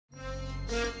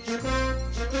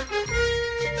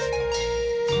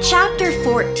Chapter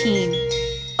 14.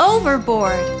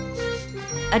 Overboard.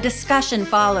 A discussion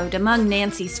followed among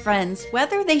Nancy's friends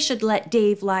whether they should let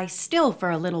Dave lie still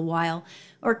for a little while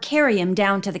or carry him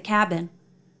down to the cabin.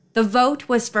 The vote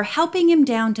was for helping him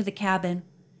down to the cabin.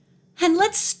 "And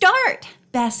let's start,"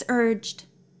 Bess urged.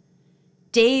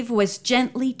 Dave was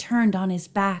gently turned on his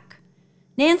back.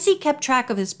 Nancy kept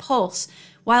track of his pulse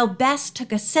while Bess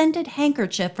took a scented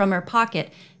handkerchief from her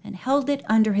pocket and held it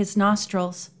under his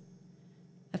nostrils.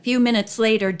 A few minutes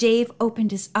later, Dave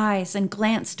opened his eyes and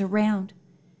glanced around.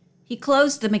 He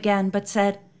closed them again, but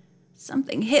said,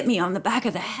 "Something hit me on the back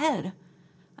of the head.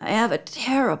 I have a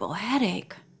terrible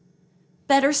headache."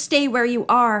 "Better stay where you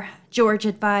are," George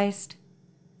advised.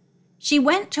 She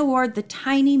went toward the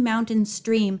tiny mountain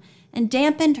stream and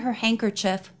dampened her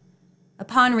handkerchief.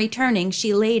 Upon returning,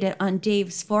 she laid it on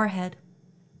Dave's forehead.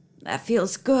 "That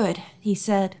feels good," he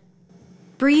said.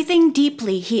 Breathing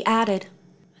deeply, he added,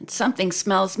 "And something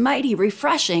smells mighty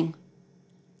refreshing."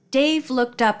 Dave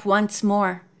looked up once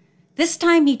more. This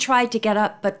time he tried to get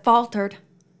up, but faltered.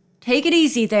 "Take it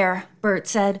easy there," Bert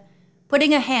said,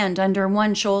 putting a hand under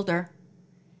one shoulder.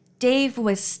 Dave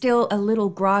was still a little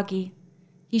groggy.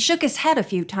 He shook his head a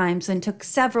few times and took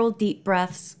several deep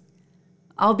breaths.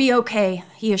 "I'll be okay,"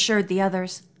 he assured the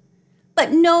others.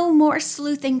 "But no more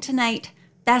sleuthing tonight,"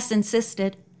 Bess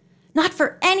insisted. "Not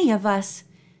for any of us.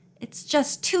 It's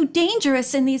just too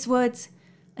dangerous in these woods,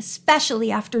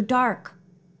 especially after dark."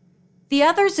 The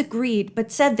others agreed,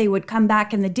 but said they would come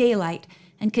back in the daylight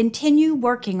and continue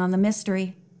working on the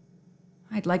mystery.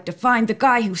 "I'd like to find the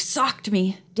guy who socked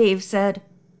me," Dave said.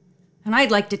 "And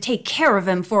I'd like to take care of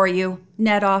him for you,"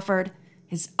 Ned offered,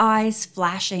 his eyes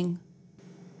flashing.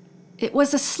 It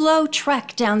was a slow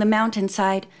trek down the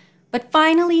mountainside, but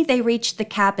finally they reached the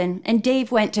cabin and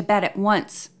Dave went to bed at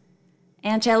once.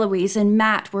 Aunt Eloise and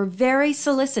Matt were very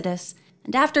solicitous,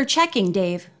 and after checking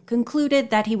Dave,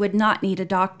 concluded that he would not need a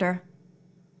doctor.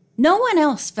 No one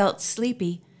else felt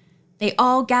sleepy. They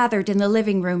all gathered in the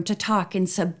living room to talk in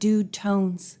subdued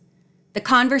tones. The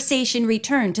conversation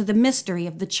returned to the mystery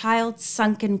of the child's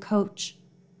sunken coach.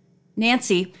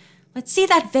 "Nancy, let's see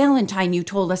that valentine you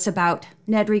told us about,"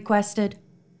 Ned requested.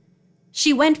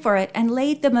 She went for it and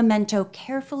laid the memento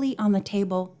carefully on the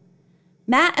table.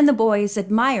 Matt and the boys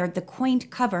admired the quaint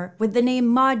cover with the name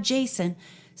Maud Jason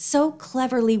so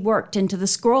cleverly worked into the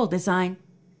scroll design.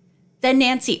 Then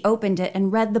Nancy opened it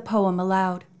and read the poem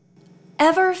aloud.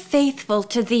 "Ever faithful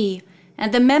to thee,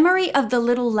 and the memory of the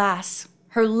little lass,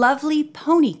 her lovely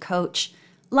pony coach,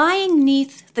 lying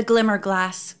 'neath the glimmer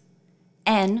glass.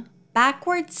 N,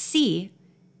 backward C,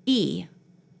 E,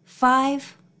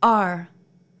 5 R."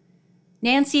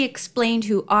 Nancy explained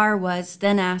who R was,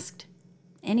 then asked,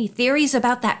 "Any theories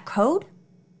about that code?"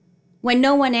 When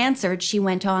no one answered, she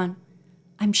went on,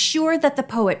 "I'm sure that the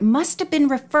poet must have been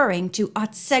referring to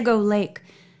Otsego Lake,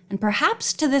 and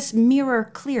perhaps to this mirror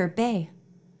clear bay."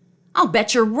 "I'll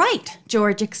bet you're right,"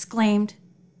 George exclaimed.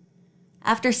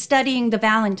 After studying the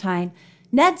valentine,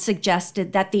 Ned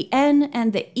suggested that the N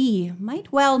and the E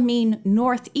might well mean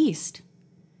northeast.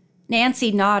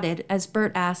 Nancy nodded as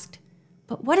Bert asked,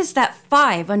 "But what is that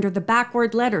 5 under the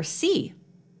backward letter C?"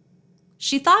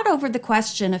 She thought over the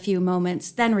question a few moments,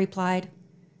 then replied,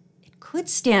 "It could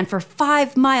stand for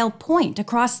 5 Mile Point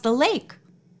across the lake."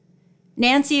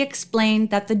 Nancy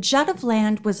explained that the jut of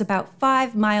land was about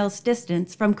 5 miles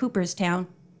distance from Cooperstown.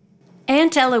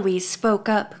 Aunt Eloise spoke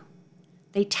up.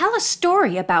 "They tell a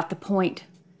story about the point.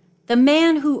 The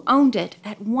man who owned it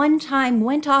at one time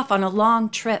went off on a long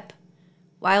trip.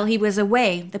 While he was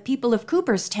away, the people of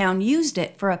Cooperstown used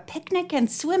it for a picnic and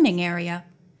swimming area.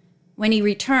 When he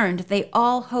returned, they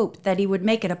all hoped that he would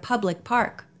make it a public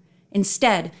park.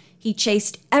 Instead, he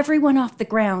chased everyone off the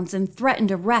grounds and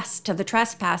threatened arrest to the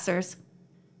trespassers."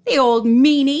 "The old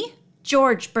meanie!"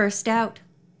 George burst out.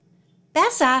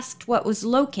 Bess asked what was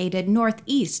located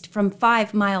northeast from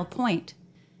 5 Mile Point.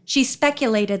 She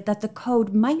speculated that the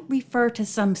code might refer to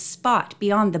some spot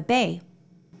beyond the bay.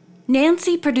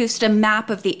 Nancy produced a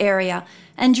map of the area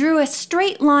and drew a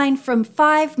straight line from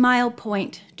 5 Mile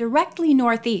Point directly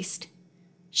northeast.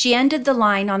 She ended the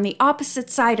line on the opposite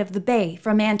side of the bay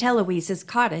from Aunt Eloise's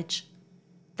cottage.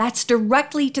 "That's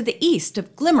directly to the east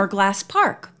of Glimmerglass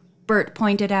Park," Bert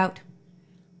pointed out.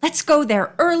 "Let's go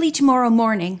there early tomorrow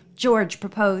morning," George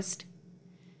proposed.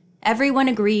 Everyone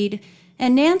agreed,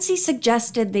 and Nancy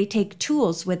suggested they take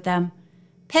tools with them,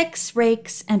 picks,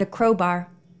 rakes, and a crowbar.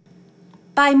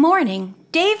 By morning,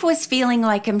 Dave was feeling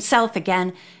like himself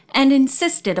again and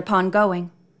insisted upon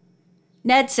going.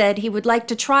 Ned said he would like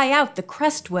to try out the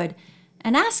Crestwood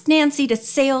and asked Nancy to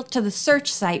sail to the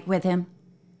search site with him.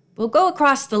 "We'll go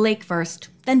across the lake first,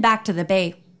 then back to the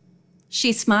bay."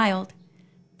 She smiled.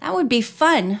 That would be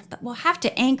fun, but we'll have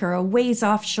to anchor a ways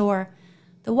offshore.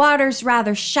 The water's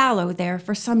rather shallow there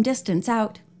for some distance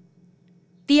out.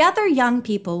 The other young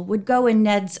people would go in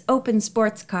Ned's open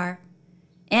sports car.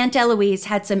 Aunt Eloise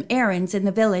had some errands in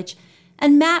the village,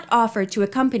 and Matt offered to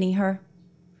accompany her.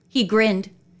 He grinned.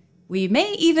 We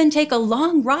may even take a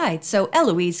long ride so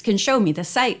Eloise can show me the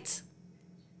sights.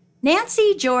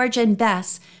 Nancy, George, and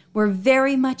Bess were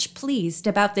very much pleased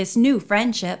about this new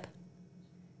friendship.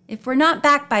 If we're not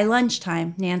back by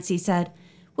lunchtime, Nancy said,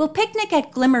 we'll picnic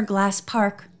at Glimmerglass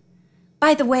Park.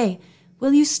 By the way,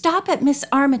 will you stop at Miss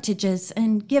Armitage's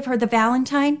and give her the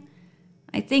valentine?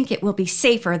 I think it will be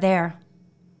safer there.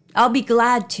 I'll be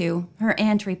glad to, her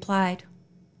aunt replied.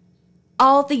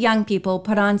 All the young people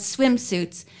put on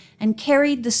swimsuits and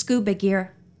carried the scuba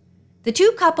gear. The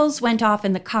two couples went off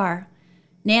in the car.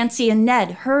 Nancy and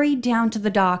Ned hurried down to the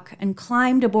dock and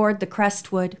climbed aboard the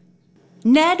Crestwood.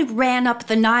 Ned ran up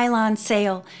the nylon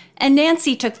sail, and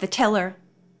Nancy took the tiller.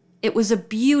 It was a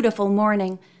beautiful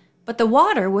morning, but the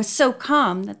water was so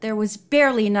calm that there was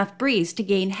barely enough breeze to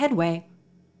gain headway.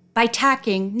 By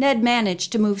tacking, Ned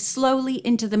managed to move slowly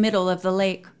into the middle of the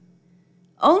lake.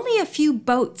 Only a few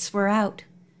boats were out.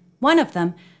 One of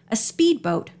them, a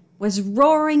speedboat, was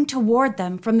roaring toward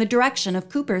them from the direction of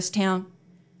Cooperstown.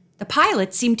 The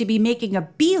pilot seemed to be making a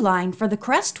beeline for the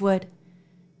Crestwood.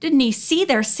 Didn't he see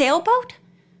their sailboat?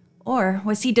 Or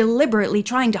was he deliberately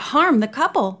trying to harm the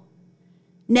couple?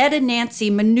 Ned and Nancy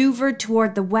maneuvered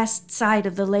toward the west side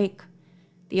of the lake.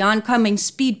 The oncoming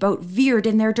speedboat veered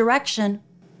in their direction.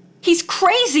 He's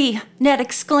crazy, Ned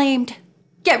exclaimed.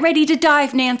 Get ready to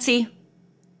dive, Nancy.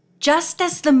 Just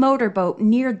as the motorboat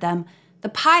neared them, the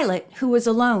pilot, who was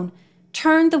alone,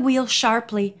 turned the wheel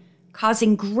sharply,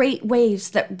 causing great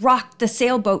waves that rocked the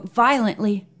sailboat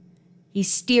violently. He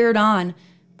steered on,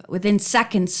 but within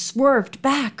seconds swerved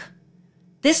back.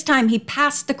 This time he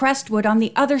passed the Crestwood on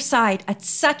the other side at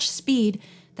such speed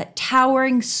that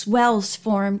towering swells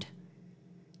formed.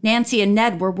 Nancy and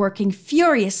Ned were working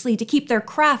furiously to keep their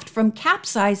craft from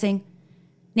capsizing.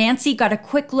 Nancy got a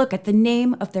quick look at the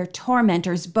name of their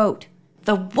tormentor's boat,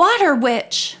 the Water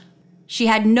Witch. She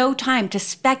had no time to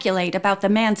speculate about the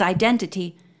man's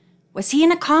identity. Was he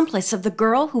an accomplice of the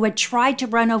girl who had tried to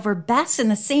run over Bess in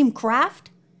the same craft?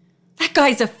 That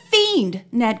guy's a fiend,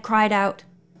 Ned cried out.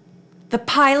 The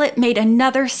pilot made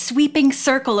another sweeping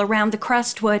circle around the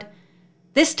Crestwood.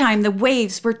 This time the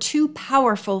waves were too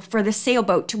powerful for the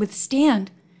sailboat to withstand.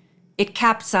 It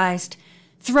capsized,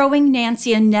 throwing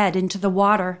Nancy and Ned into the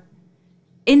water.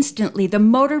 Instantly the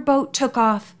motorboat took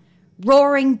off,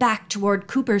 roaring back toward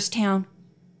Cooperstown.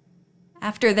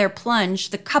 After their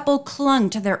plunge, the couple clung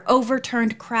to their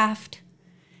overturned craft.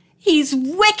 He's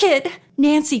wicked,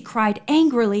 Nancy cried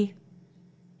angrily.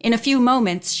 In a few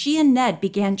moments, she and Ned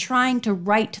began trying to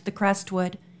right the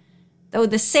Crestwood. Though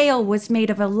the sail was made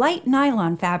of a light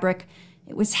nylon fabric,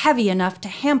 it was heavy enough to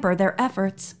hamper their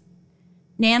efforts.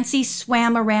 Nancy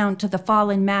swam around to the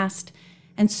fallen mast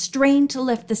and strained to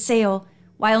lift the sail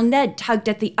while Ned tugged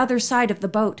at the other side of the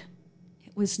boat.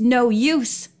 It was no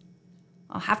use.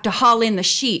 I'll have to haul in the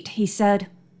sheet, he said.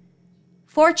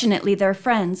 Fortunately, their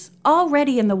friends,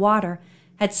 already in the water,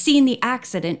 had seen the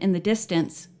accident in the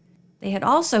distance. They had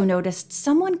also noticed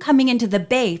someone coming into the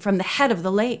bay from the head of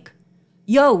the lake.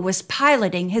 Yo was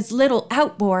piloting his little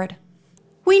outboard.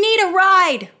 We need a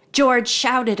ride, George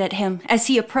shouted at him as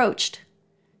he approached.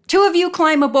 Two of you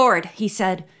climb aboard, he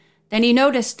said. Then he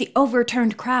noticed the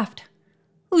overturned craft.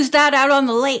 Who's that out on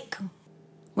the lake?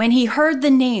 When he heard the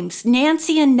names,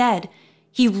 Nancy and Ned,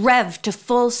 he revved to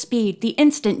full speed the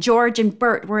instant George and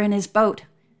Bert were in his boat.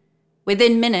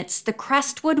 Within minutes, the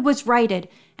Crestwood was righted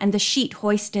and the sheet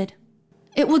hoisted.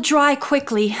 It will dry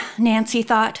quickly, Nancy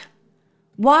thought.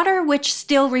 Water, which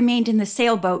still remained in the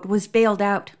sailboat, was bailed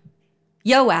out.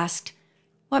 Yo asked,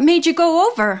 What made you go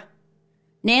over?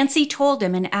 Nancy told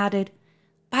him and added,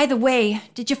 By the way,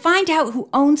 did you find out who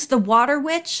owns the Water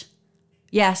Witch?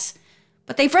 Yes,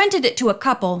 but they've rented it to a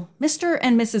couple, Mr.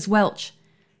 and Mrs. Welch.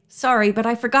 Sorry, but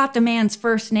I forgot the man's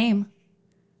first name.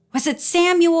 Was it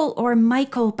Samuel or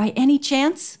Michael by any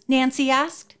chance? Nancy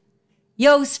asked.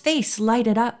 Yo's face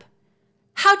lighted up.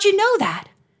 How'd you know that?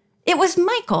 It was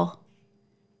Michael.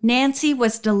 Nancy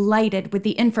was delighted with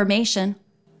the information.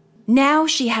 Now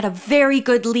she had a very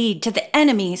good lead to the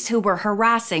enemies who were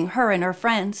harassing her and her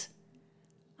friends.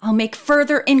 I'll make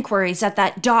further inquiries at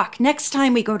that dock next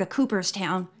time we go to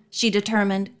Cooperstown, she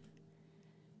determined.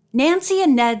 Nancy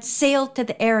and Ned sailed to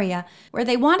the area where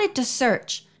they wanted to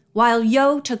search, while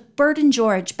Yo took Bert and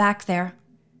George back there.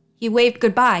 He waved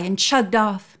goodbye and chugged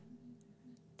off.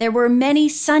 There were many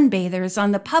sunbathers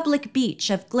on the public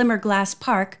beach of Glimmerglass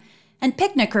Park, and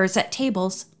picnickers at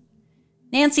tables.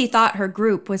 Nancy thought her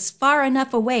group was far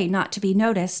enough away not to be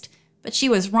noticed, but she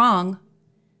was wrong.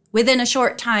 Within a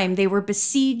short time, they were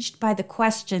besieged by the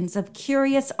questions of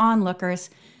curious onlookers,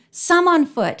 some on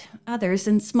foot, others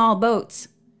in small boats.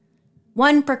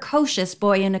 One precocious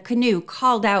boy in a canoe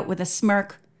called out with a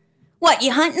smirk, "What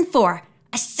you hunting for?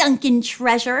 A sunken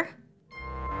treasure?"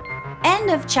 End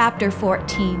of chapter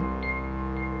 14.